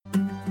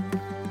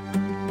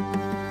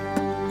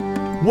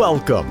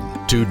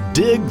Welcome to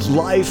Dig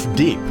Life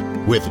Deep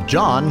with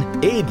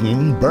John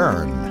Aidan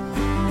Byrne.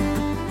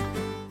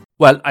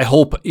 Well, I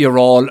hope you're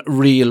all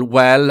real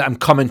well. I'm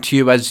coming to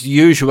you as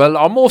usual,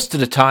 or most of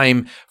the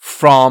time,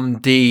 from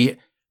the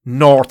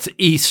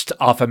northeast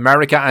of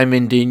America. I'm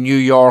in the New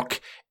York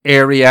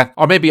area,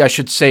 or maybe I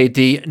should say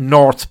the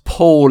North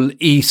Pole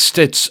East.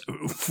 It's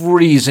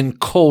freezing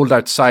cold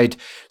outside,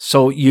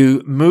 so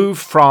you move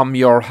from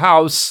your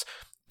house,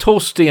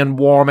 toasty and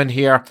warm in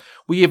here.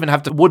 We even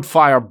have the wood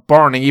fire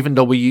burning, even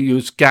though we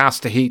use gas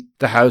to heat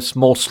the house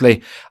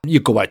mostly. You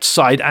go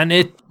outside and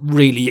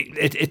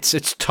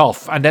it's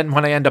tough. And then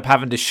when I end up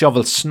having to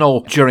shovel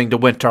snow during the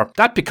winter,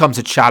 that becomes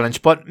a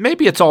challenge. But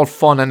maybe it's all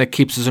fun and it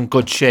keeps us in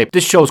good shape.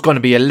 This show is going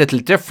to be a little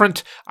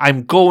different.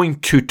 I'm going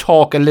to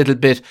talk a little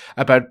bit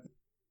about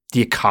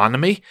the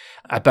economy,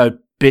 about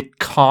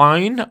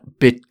Bitcoin,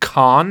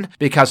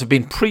 because I've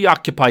been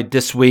preoccupied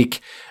this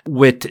week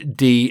with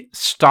the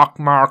stock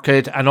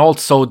market and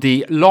also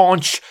the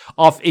launch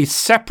of a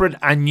separate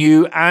and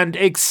new and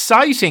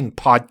exciting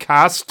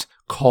podcast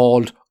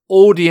called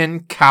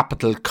Odeon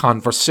Capital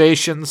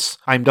Conversations.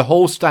 I'm the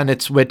host and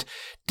it's with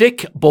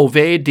Dick Bove,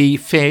 the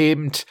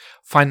famed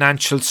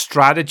financial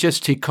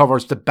strategist. He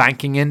covers the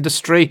banking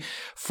industry.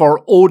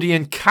 For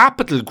Odeon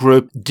Capital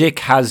Group, Dick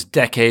has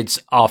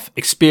decades of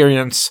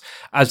experience.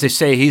 As they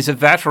say, he's a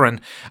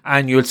veteran,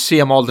 and you'll see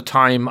him all the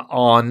time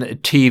on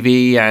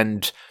TV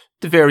and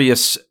the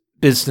various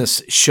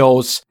business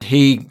shows.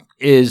 He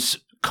is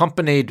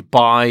accompanied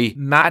by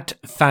Matt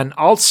Van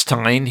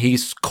Alstyne.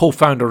 He's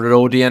co-founder at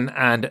Odeon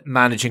and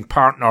managing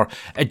partner.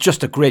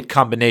 Just a great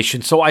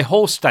combination. So I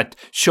host that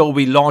show.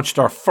 We launched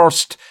our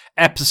first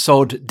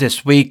episode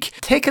this week.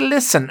 Take a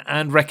listen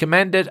and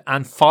recommend it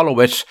and follow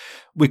it.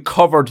 We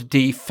covered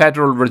the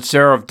Federal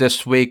Reserve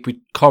this week.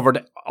 We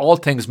covered all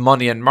things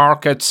money and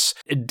markets.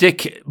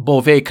 Dick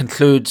Bove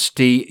concludes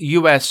the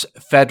US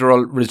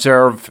Federal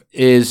Reserve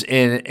is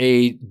in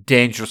a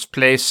dangerous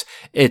place.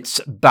 Its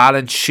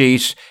balance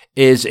sheet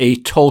is a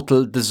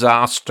total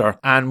disaster,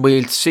 and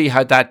we'll see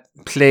how that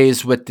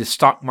plays with the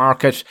stock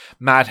market.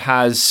 Matt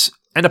has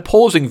an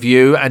opposing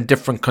view and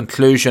different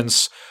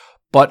conclusions,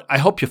 but I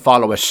hope you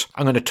follow it.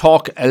 I'm going to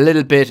talk a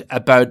little bit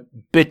about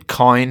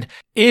Bitcoin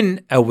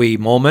in a wee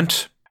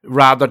moment,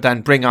 rather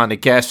than bring on a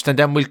guest, and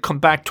then we'll come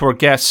back to our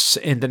guests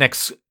in the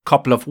next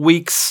couple of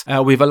weeks.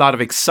 We have a lot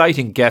of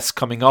exciting guests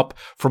coming up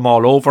from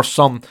all over,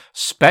 some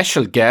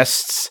special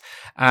guests,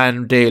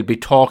 and they'll be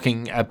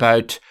talking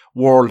about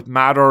world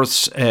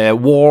matters,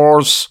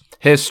 wars,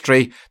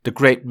 history, the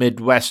great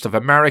Midwest of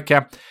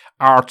America,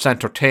 arts,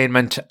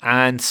 entertainment,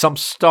 and some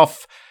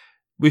stuff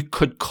we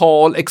could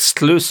call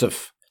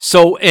exclusive.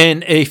 So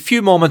in a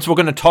few moments, we're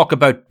going to talk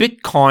about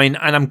Bitcoin,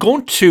 and I'm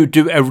going to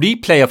do a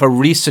replay of a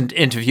recent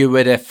interview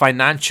with a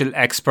financial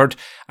expert,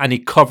 and he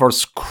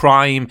covers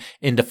crime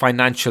in the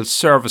financial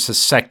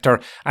services sector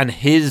and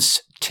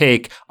his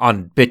take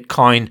on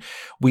Bitcoin.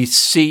 We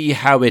see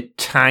how it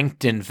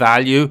tanked in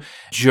value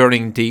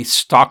during the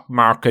stock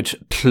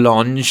market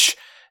plunge,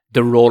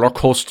 the roller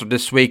coaster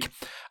this week.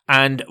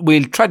 And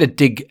we'll try to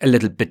dig a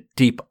little bit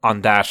deep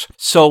on that.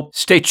 So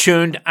stay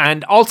tuned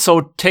and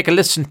also take a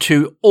listen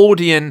to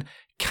Odeon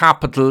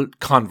Capital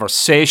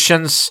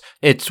Conversations.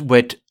 It's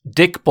with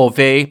Dick Bove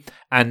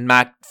and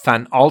Matt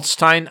Van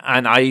Alstyne,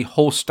 and I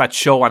host that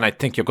show and I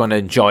think you're going to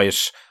enjoy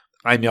it.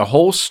 I'm your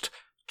host,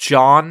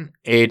 John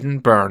Aidan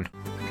Byrne.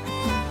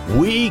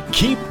 We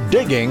keep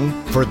digging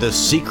for the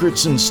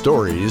secrets and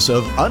stories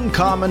of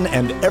uncommon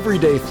and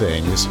everyday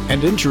things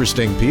and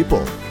interesting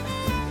people.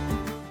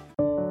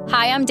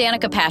 Hi, I'm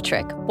Danica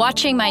Patrick.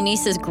 Watching my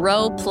nieces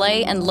grow,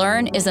 play, and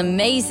learn is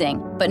amazing,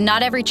 but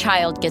not every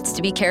child gets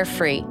to be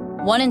carefree.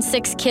 1 in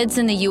 6 kids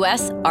in the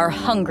U.S. are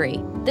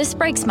hungry. This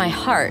breaks my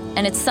heart,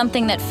 and it's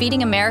something that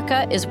Feeding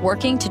America is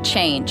working to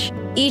change.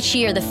 Each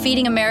year, the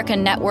Feeding America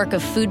network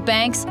of food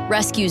banks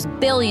rescues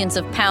billions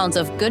of pounds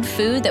of good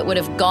food that would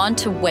have gone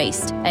to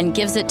waste and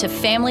gives it to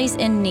families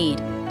in need.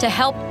 To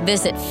help,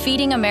 visit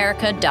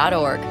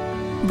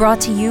feedingamerica.org.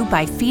 Brought to you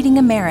by Feeding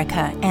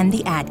America and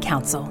the Ad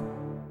Council.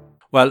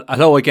 Well,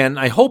 hello again.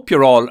 I hope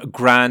you're all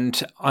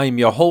grand. I'm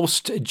your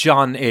host,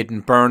 John Aidan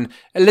Byrne.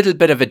 A little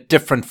bit of a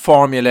different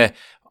formula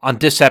on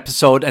this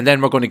episode, and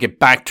then we're going to get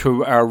back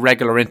to our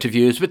regular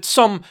interviews with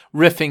some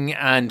riffing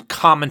and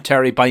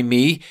commentary by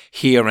me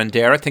here and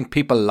there. I think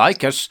people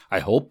like it. I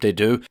hope they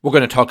do. We're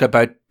going to talk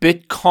about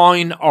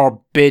Bitcoin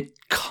or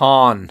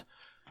Bitcon.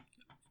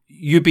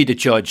 You be the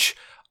judge.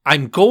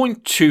 I'm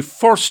going to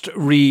first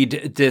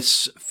read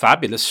this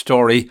fabulous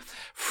story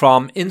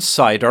from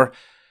Insider,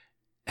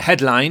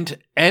 headlined,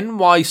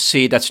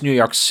 NYC, that's New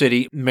York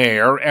City,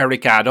 Mayor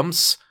Eric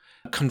Adams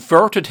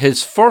converted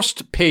his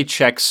first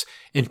paychecks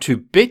into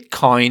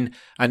Bitcoin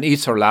and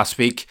Ether last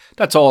week.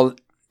 That's all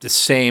the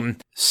same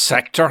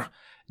sector.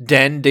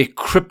 Then the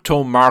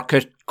crypto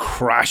market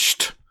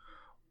crashed.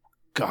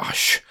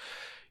 Gosh.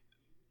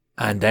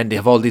 And then they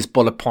have all these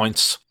bullet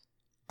points.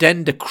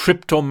 Then the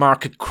crypto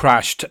market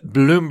crashed.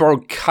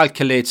 Bloomberg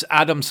calculates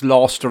Adams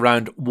lost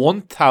around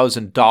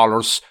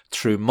 $1,000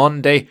 through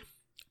Monday.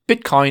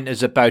 Bitcoin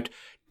is about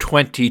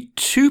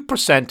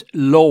 22%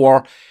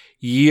 lower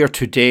year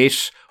to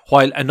date,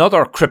 while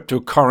another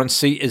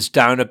cryptocurrency is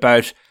down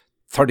about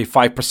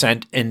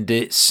 35% in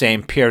the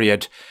same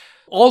period.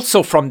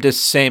 Also from this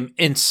same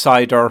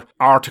Insider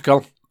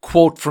article,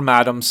 quote from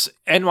Adams,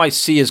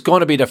 NYC is going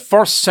to be the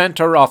first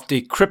center of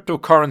the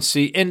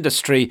cryptocurrency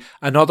industry,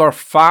 another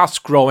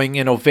fast-growing,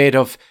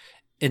 innovative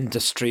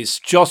industries.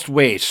 Just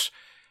wait,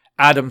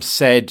 Adams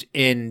said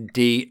in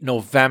the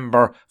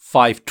November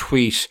 5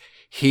 tweet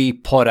he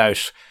put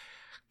out.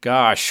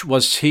 Gosh,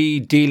 was he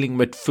dealing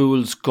with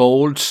fool's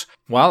gold?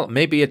 Well,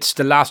 maybe it's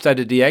the last out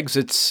of the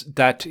exits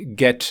that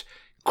get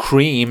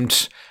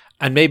creamed,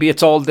 and maybe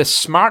it's all this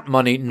smart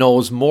money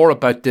knows more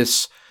about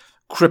this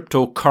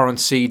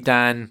cryptocurrency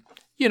than,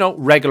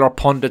 regular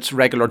pundits,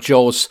 regular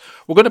Joes.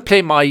 We're going to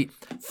play my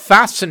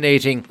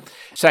fascinating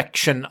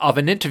section of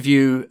an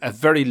interview, a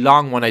very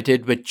long one I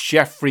did with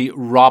Jeffrey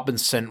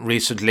Robinson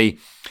recently.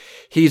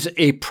 He's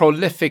a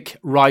prolific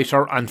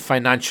writer on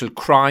financial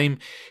crime.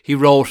 He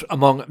wrote,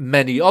 among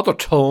many other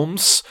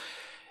tomes,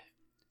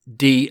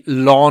 The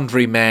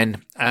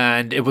Laundrymen,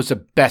 and it was a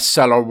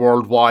bestseller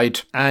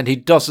worldwide. And he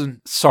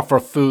doesn't suffer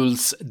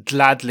fools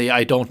gladly,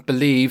 I don't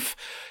believe.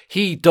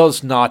 He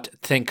does not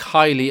think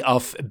highly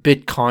of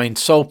Bitcoin.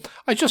 So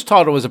I just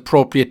thought it was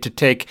appropriate to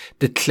take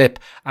the clip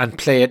and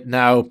play it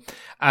now,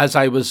 as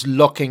I was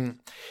looking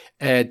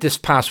this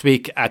past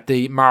week at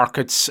the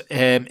markets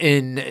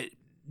in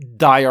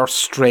dire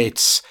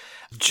straits,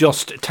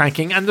 just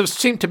tanking, and there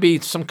seemed to be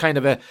some kind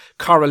of a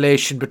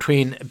correlation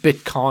between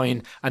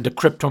Bitcoin and the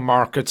crypto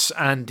markets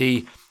and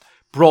the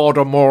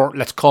broader, more,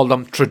 let's call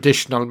them,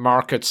 traditional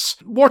markets.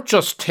 Worth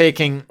just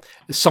taking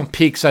some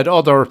peeks at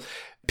other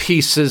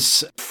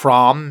pieces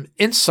from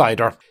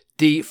Insider.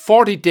 The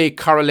 40-day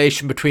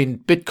correlation between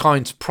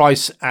Bitcoin's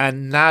price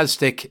and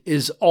Nasdaq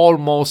is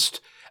almost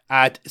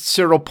at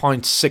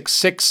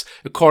 0.66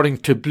 according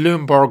to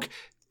Bloomberg.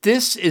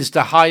 This is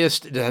the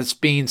highest it has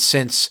been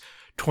since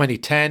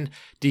 2010.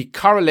 The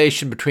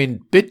correlation between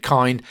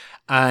Bitcoin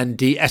and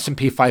the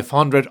S&P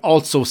 500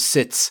 also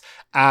sits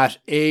at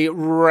a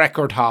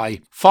record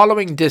high.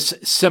 Following this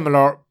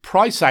similar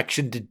price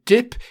action, the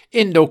dip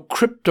in the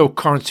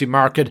cryptocurrency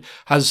market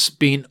has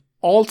been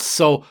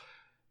also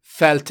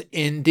felt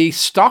in the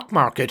stock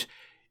market.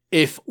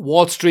 If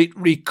Wall Street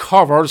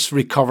recovers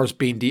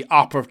being the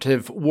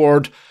operative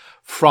word,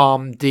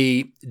 from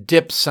the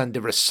dips and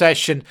the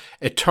recession,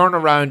 a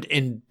turnaround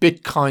in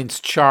Bitcoin's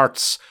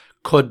charts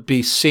could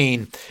be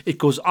seen. It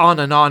goes on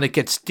and on, it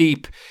gets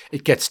deep,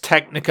 it gets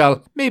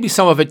technical, maybe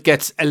some of it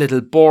gets a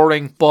little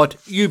boring, but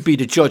you be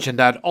the judge in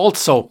that.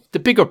 Also, the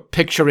bigger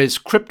picture is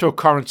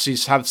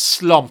cryptocurrencies have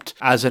slumped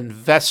as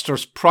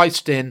investors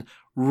priced in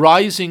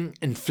rising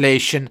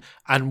inflation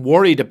and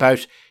worried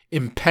about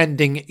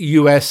impending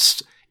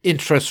US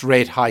interest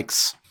rate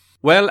hikes.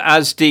 Well,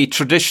 as the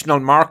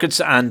traditional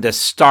markets and the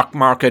stock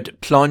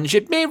market plunge,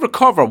 it may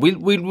recover. We'll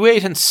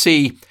wait and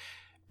see.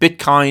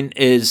 Bitcoin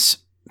is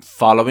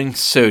following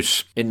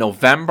suit. In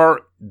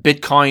November,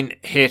 Bitcoin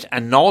hit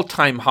an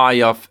all-time high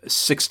of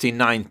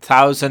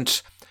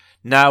 69,000.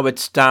 Now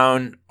it's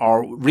down,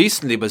 or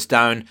recently was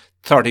down,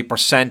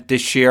 30%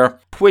 this year,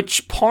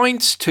 which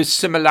points to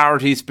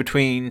similarities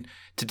between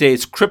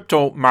today's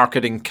crypto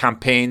marketing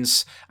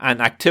campaigns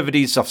and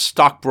activities of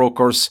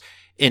stockbrokers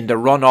in the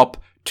run-up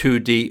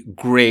to the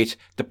Great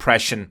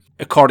Depression,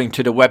 according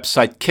to the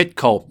website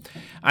Kitco.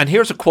 And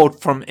here's a quote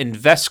from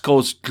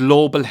Invesco's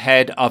global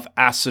head of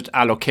asset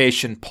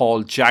allocation,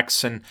 Paul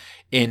Jackson,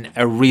 in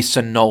a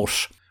recent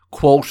note.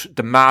 Quote,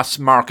 the mass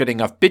marketing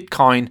of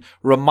Bitcoin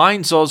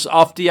reminds us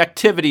of the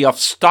activity of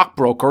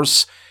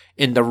stockbrokers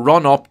in the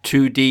run-up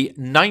to the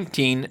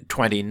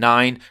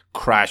 1929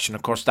 crash. And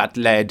of course that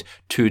led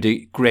to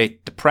the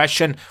Great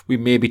Depression. We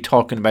may be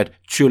talking about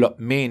tulip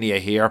mania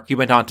here. He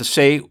went on to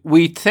say,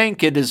 we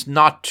think it is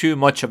not too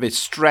much of a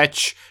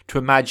stretch to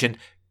imagine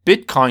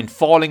Bitcoin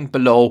falling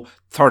below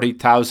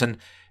 30,000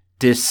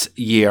 this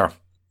year.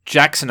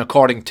 Jackson,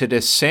 according to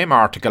this same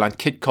article on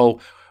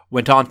Kitco,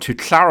 went on to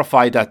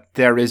clarify that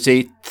there is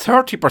a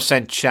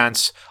 30%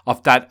 chance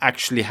of that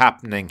actually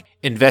happening.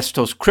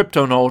 Investo's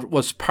crypto note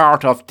was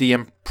part of the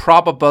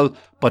improbable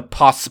but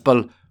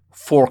possible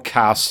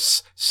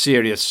forecasts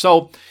series.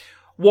 So,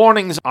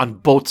 warnings on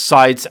both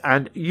sides,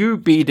 and you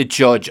be the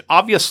judge.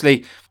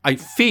 Obviously, I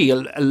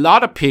feel a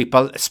lot of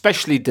people,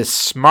 especially the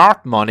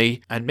smart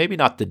money, and maybe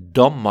not the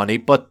dumb money,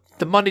 but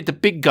the money, the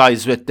big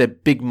guys with the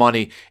big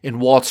money in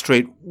Wall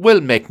Street will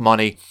make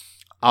money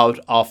out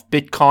of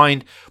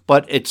Bitcoin,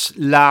 but it's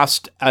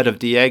last out of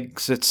the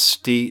exits,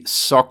 the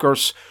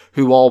suckers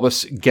who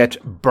always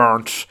get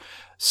burnt.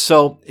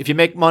 So if you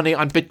make money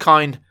on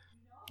Bitcoin,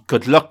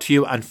 good luck to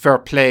you and fair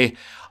play.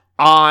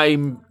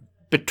 I'm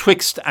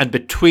betwixt and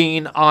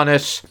between on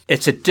it.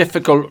 It's a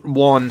difficult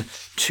one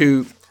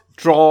to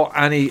draw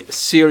any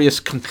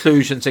serious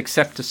conclusions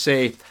except to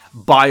say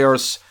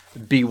buyers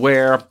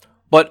beware.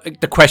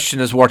 But the question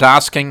is worth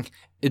asking.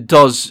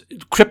 Does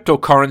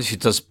cryptocurrency,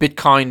 does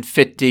Bitcoin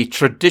fit the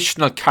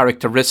traditional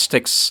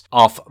characteristics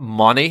of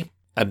money?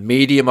 a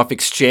medium of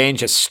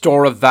exchange, a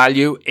store of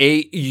value,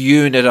 a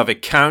unit of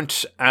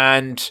account,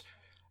 and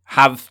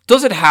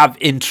does it have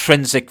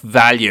intrinsic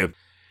value?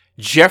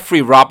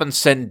 Jeffrey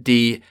Robinson,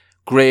 the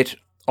great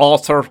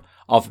author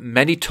of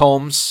many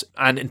tomes,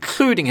 and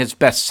including his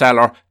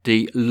bestseller,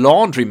 The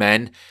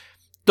Laundrymen,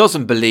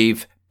 doesn't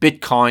believe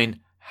Bitcoin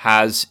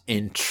has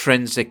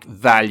intrinsic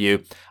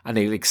value, and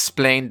he'll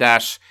explain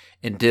that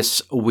in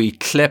this wee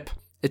clip.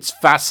 It's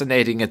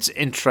fascinating, it's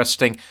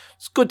interesting,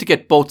 it's good to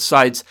get both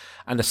sides,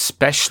 and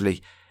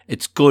especially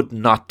it's good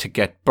not to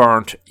get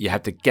burnt. You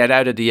have to get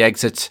out of the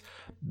exits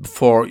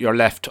before you're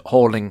left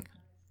holding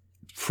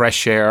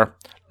fresh air,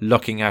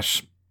 looking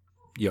at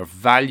your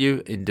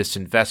value in this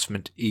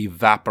investment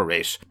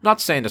evaporate. Not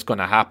saying it's going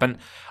to happen.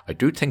 I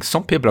do think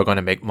some people are going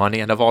to make money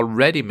and have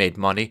already made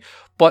money,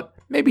 but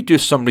maybe do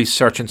some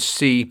research and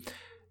see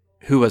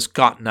who has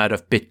gotten out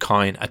of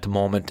Bitcoin at the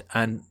moment,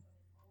 and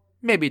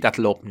maybe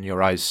that'll open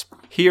your eyes.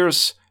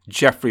 Here's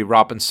Jeffrey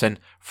Robinson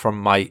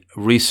from my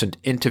recent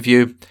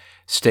interview.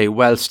 Stay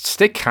well,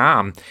 stay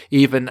calm,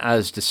 even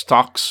as the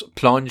stocks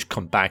plunge,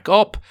 come back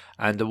up,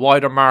 and the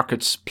wider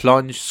markets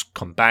plunge,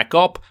 come back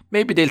up.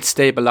 Maybe they'll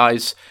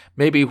stabilise.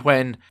 Maybe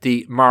when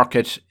the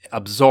market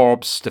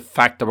absorbs the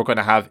fact that we're going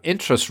to have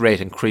interest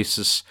rate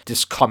increases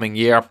this coming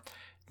year,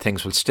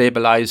 things will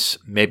stabilise.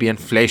 Maybe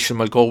inflation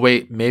will go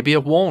away. Maybe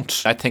it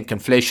won't. I think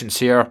inflation's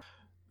here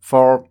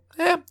for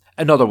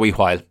another wee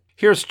while.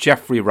 Here's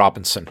Jeffrey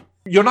Robinson.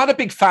 You're not a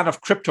big fan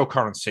of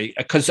cryptocurrency,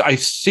 because I've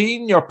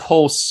seen your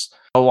posts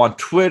on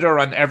Twitter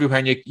and everywhere,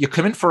 and you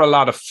come in for a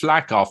lot of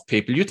flack off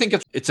people. You think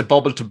it's a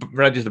bubble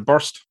ready to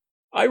burst?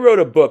 I wrote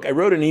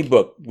an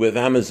ebook with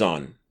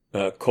Amazon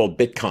called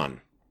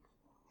BitCon,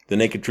 The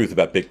Naked Truth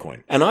About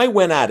Bitcoin. And I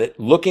went at it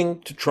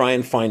looking to try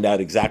and find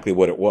out exactly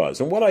what it was.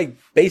 And what I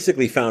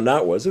basically found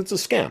out was it's a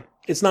scam.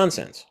 It's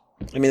nonsense.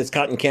 I mean, it's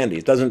cotton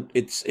candy.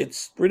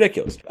 It's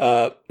ridiculous.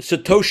 Nakamoto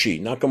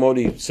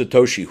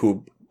Satoshi,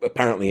 who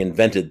apparently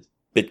invented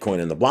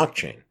Bitcoin and the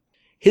blockchain,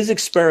 his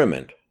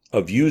experiment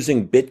of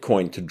using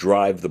Bitcoin to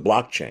drive the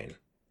blockchain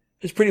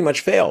has pretty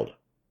much failed.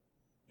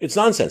 It's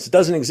nonsense. It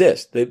doesn't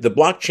exist. The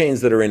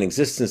blockchains that are in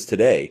existence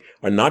today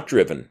are not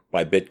driven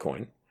by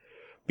Bitcoin,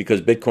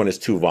 because Bitcoin is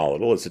too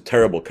volatile. It's a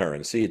terrible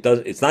currency.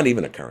 It's not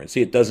even a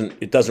currency. It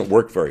doesn't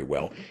work very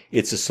well.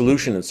 It's a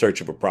solution in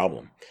search of a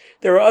problem.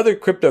 There are other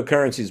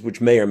cryptocurrencies which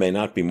may or may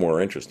not be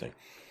more interesting.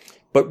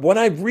 But what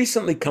I've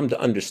recently come to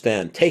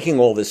understand, taking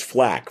all this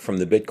flack from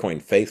the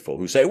Bitcoin faithful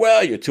who say,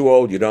 well, you're too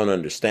old, you don't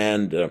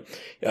understand,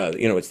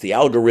 it's the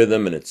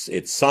algorithm and it's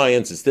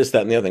science, it's this,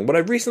 that, and the other thing. What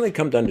I've recently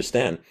come to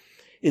understand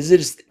is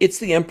that it's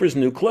the emperor's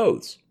new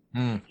clothes.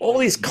 All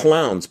these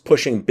clowns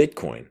pushing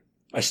Bitcoin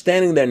are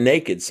standing there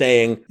naked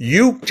saying,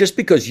 just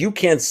because you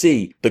can't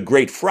see the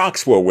great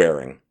frocks we're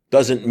wearing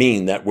doesn't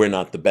mean that we're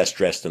not the best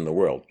dressed in the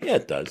world. Yeah,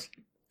 it does.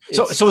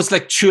 So it's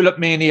like tulip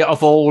mania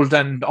of old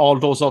and all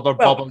those other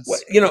bubbles.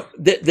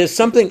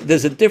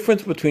 There's a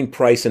difference between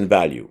price and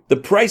value. The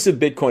price of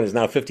Bitcoin is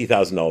now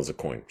 $50,000 a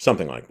coin,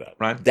 something like that.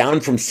 Right.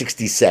 Down from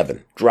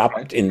 67,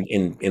 dropped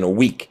in a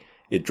week.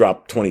 It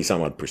dropped 20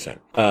 some odd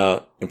percent.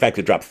 In fact,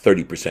 it dropped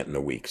 30% in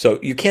a week. So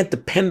you can't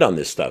depend on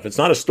this stuff. It's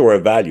not a store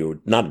of value,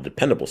 not a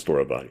dependable store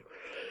of value.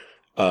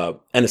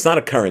 And it's not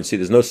a currency.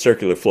 There's no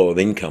circular flow of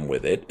income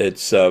with it.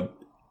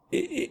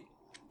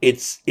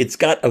 It's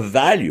got a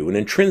value, an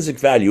intrinsic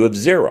value of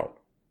zero.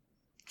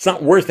 It's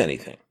not worth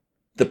anything.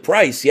 The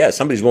price, yes,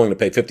 somebody's willing to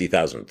pay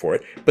 $50,000 for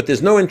it, but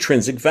there's no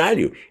intrinsic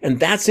value. And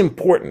that's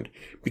important,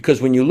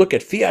 because when you look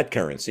at fiat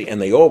currency,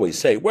 and they always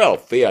say, well,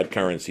 fiat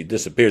currency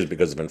disappears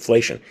because of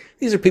inflation.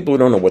 These are people who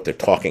don't know what they're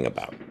talking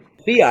about.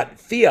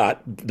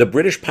 Fiat, the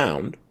British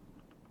pound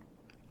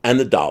and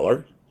the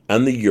dollar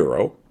and the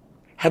euro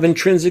have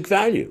intrinsic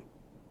value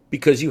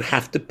because you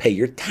have to pay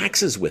your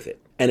taxes with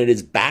it. And it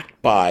is backed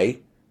by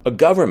a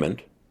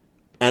government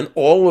and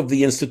all of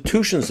the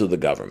institutions of the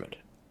government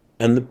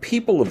and the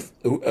people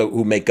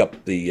who make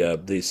up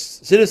the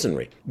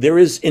citizenry. There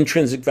is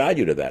intrinsic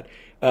value to that.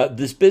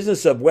 This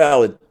business of,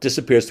 well, it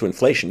disappears to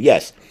inflation.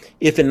 Yes,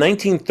 if in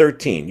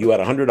 1913 you had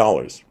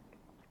 $100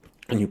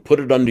 and you put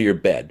it under your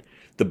bed,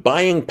 the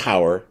buying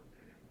power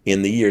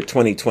in the year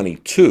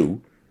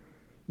 2022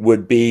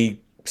 would be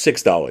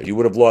 $6. You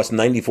would have lost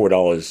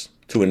 $94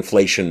 to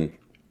inflation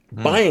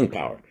buying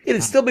power.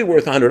 It'd still be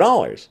worth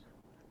 $100.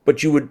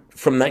 But you would,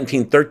 from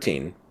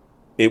 1913,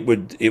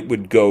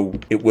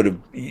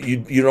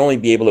 you'd only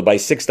be able to buy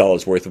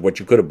 $6 worth of what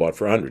you could have bought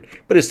for $100.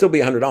 But it'd still be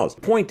 $100.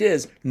 The point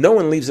is, no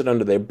one leaves it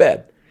under their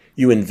bed.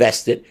 You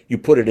invest it, you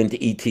put it into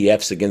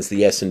ETFs against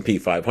the S&P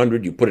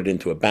 500, you put it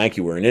into a bank,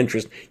 you earn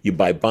interest, you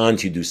buy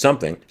bonds, you do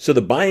something. So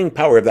the buying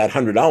power of that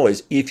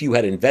 $100, if you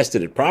had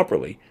invested it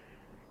properly,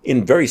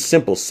 in very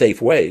simple,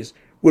 safe ways,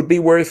 would be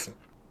worth,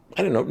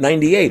 I don't know,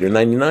 $98 or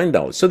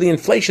 $99. So the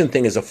inflation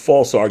thing is a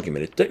false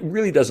argument. It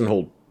really doesn't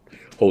hold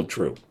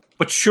true.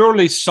 But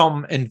surely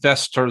some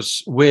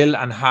investors will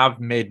and have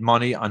made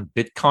money on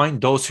Bitcoin,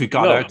 those who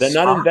got out. They're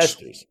not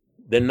investors.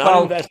 They're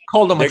not investors.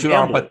 Call them what you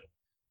are, but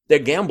they're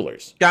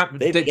gamblers.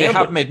 They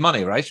have made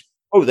money, right?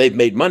 Oh, they've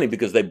made money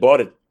because they bought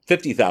it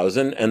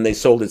 $50,000 and they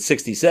sold at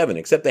 67,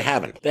 except they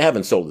haven't. They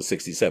haven't sold at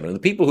 67. And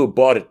the people who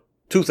bought it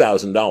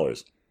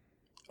 $2,000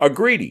 are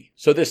greedy.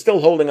 So they're still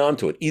holding on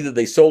to it. Either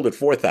they sold at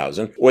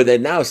 4,000 or they're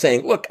now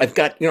saying, look, I've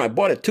got, I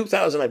bought it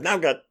 2,000. I've now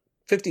got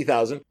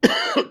 50,000.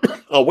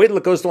 I'll wait till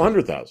it goes to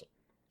 100,000.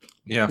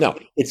 Yeah. No,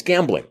 it's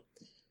gambling.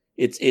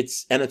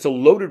 It's a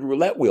loaded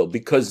roulette wheel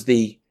because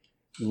the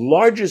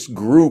largest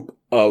group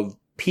of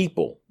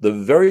people, the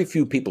very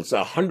few people, it's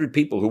 100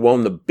 people who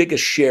own the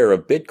biggest share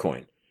of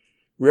Bitcoin,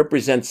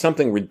 represent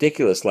something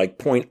ridiculous like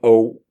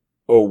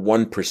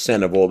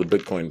 0.001% of all the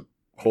Bitcoin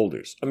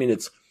holders. I mean,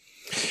 it's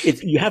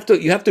you have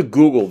to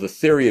Google the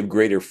theory of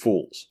greater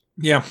fools.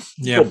 Yeah.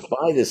 People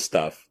buy this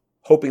stuff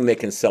hoping they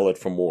can sell it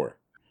for more.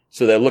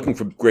 So they're looking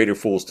for greater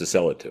fools to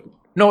sell it to.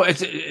 No,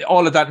 it's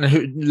all of that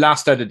and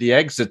last out of the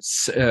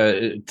exits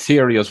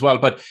theory as well.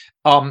 But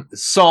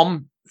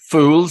some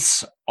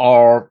fools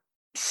or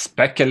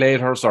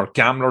speculators or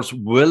gamblers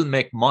will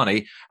make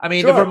money. I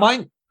mean, Sure. never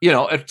mind.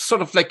 It's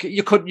sort of like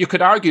you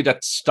could argue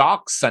that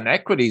stocks and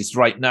equities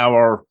right now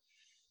are,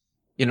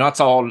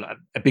 it's all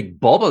a big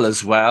bubble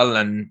as well.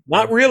 And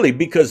Not really,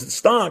 because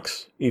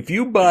stocks, if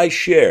you buy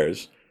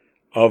shares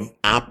of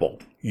Apple,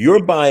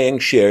 you're buying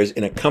shares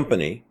in a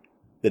company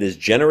that is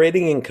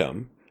generating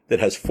income, that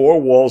has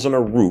four walls and a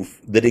roof,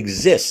 that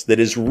exists,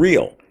 that is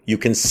real. You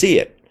can see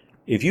it.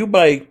 If you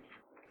buy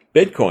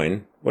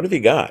Bitcoin, what have you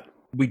got?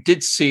 we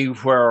did see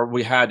where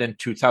we had in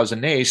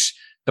 2008,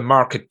 the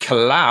market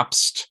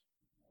collapsed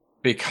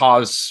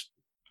because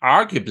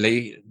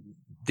arguably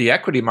the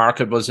equity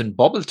market was in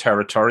bubble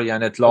territory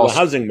and it lost. The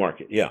housing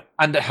market, yeah.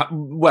 And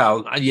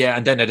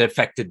and then it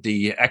affected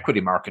the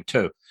equity market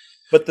too.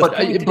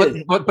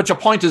 But your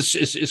point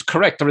is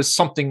correct. There is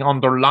something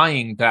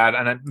underlying that,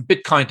 and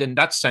Bitcoin in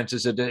that sense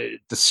is a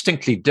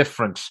distinctly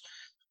different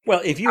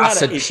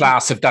asset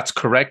class, if that's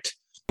correct.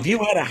 If you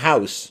had a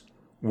house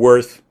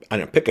worth, I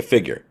don't know, pick a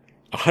figure,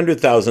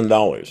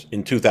 $100,000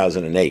 in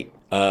 2008,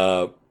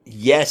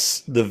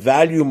 yes, the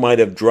value might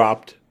have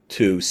dropped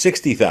to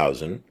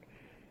 $60,000,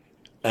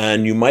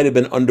 and you might have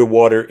been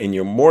underwater in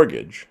your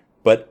mortgage,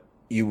 but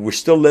you were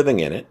still living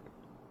in it.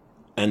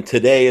 And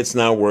today it's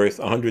now worth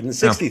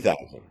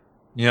 $160,000.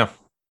 Yeah.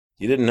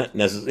 You didn't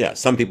necessarily,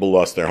 some people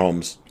lost their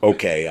homes.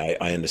 Okay,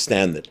 I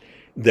understand that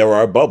there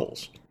are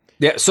bubbles.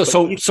 Yeah,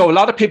 so a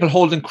lot of people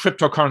holding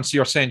cryptocurrency,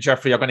 you're saying,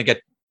 Jeffrey, are going to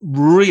get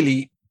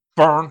really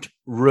burnt,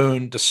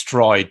 ruined,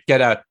 destroyed.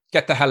 Get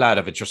the hell out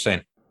of it, you're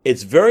saying.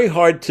 It's very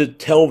hard to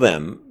tell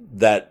them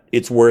that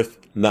it's worth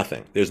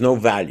nothing. There's no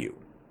value.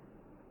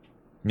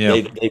 Yeah.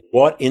 They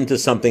bought into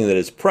something that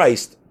is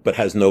priced but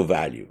has no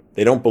value.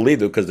 They don't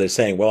believe it because they're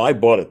saying, well, I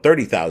bought at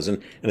 $30,000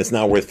 and it's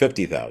now worth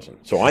 $50,000.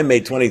 So I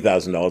made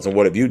 $20,000 and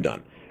what have you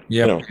done?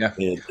 Yeah,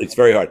 It's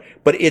very hard.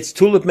 But it's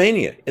tulip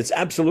mania. It's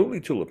absolutely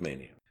tulip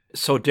mania.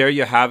 So there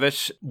you have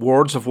it.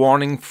 Words of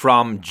warning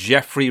from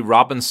Jeffrey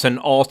Robinson,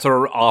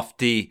 author of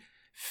the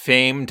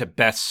famed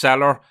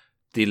bestseller,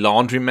 The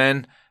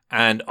Laundrymen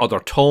and Other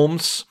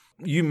Tomes.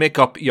 You make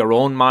up your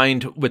own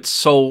mind with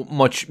so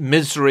much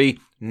misery,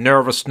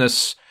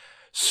 nervousness,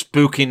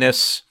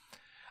 spookiness,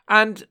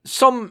 and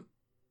some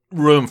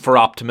room for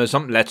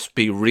optimism. Let's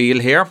be real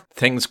here.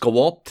 Things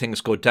go up,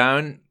 things go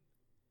down.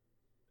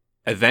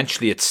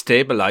 Eventually it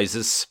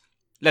stabilizes.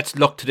 Let's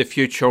look to the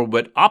future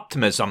with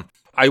optimism.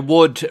 I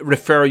would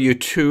refer you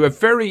to a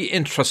very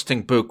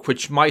interesting book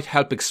which might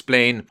help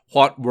explain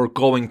what we're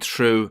going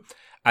through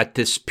at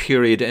this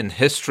period in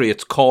history.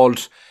 It's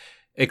called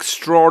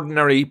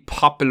Extraordinary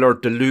Popular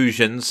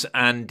Delusions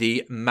and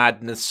the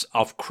Madness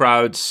of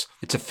Crowds.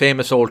 It's a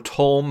famous old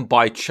tome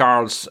by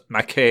Charles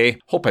Mackay.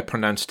 Hope I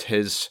pronounced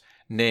his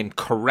name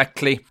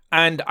correctly.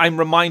 And I'm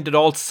reminded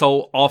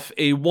also of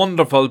a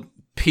wonderful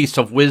piece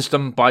of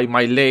wisdom by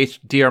my late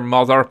dear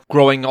mother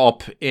growing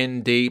up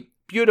in the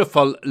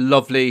beautiful,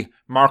 lovely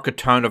market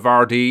town of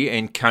Ardee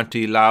in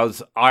County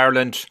Louth,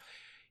 Ireland.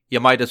 You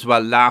might as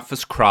well laugh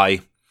as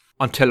cry.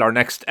 Until our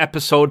next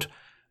episode,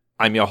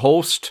 I'm your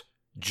host,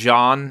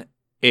 John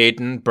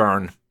Aidan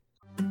Byrne.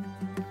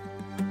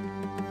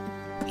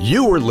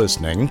 You were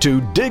listening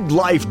to Dig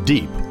Life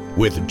Deep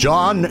with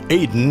John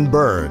Aidan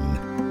Byrne.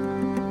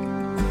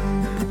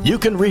 You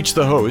can reach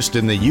the host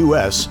in the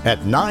U.S.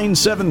 at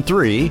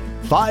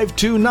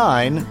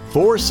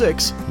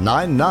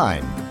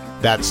 973-529-4699.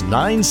 That's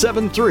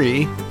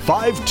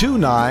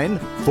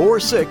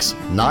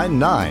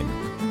 973-529-4699.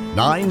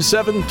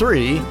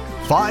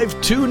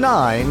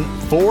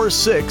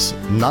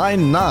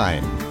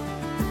 973-529-4699.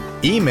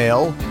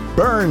 Email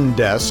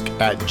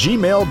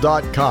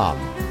byrnedesk@gmail.com.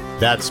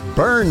 That's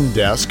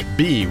byrnedesk,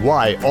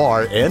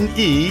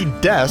 B-Y-R-N-E,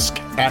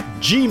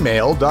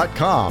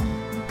 desk@gmail.com.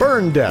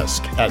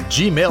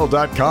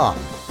 byrnedesk@gmail.com.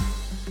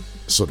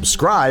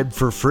 Subscribe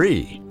for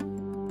free.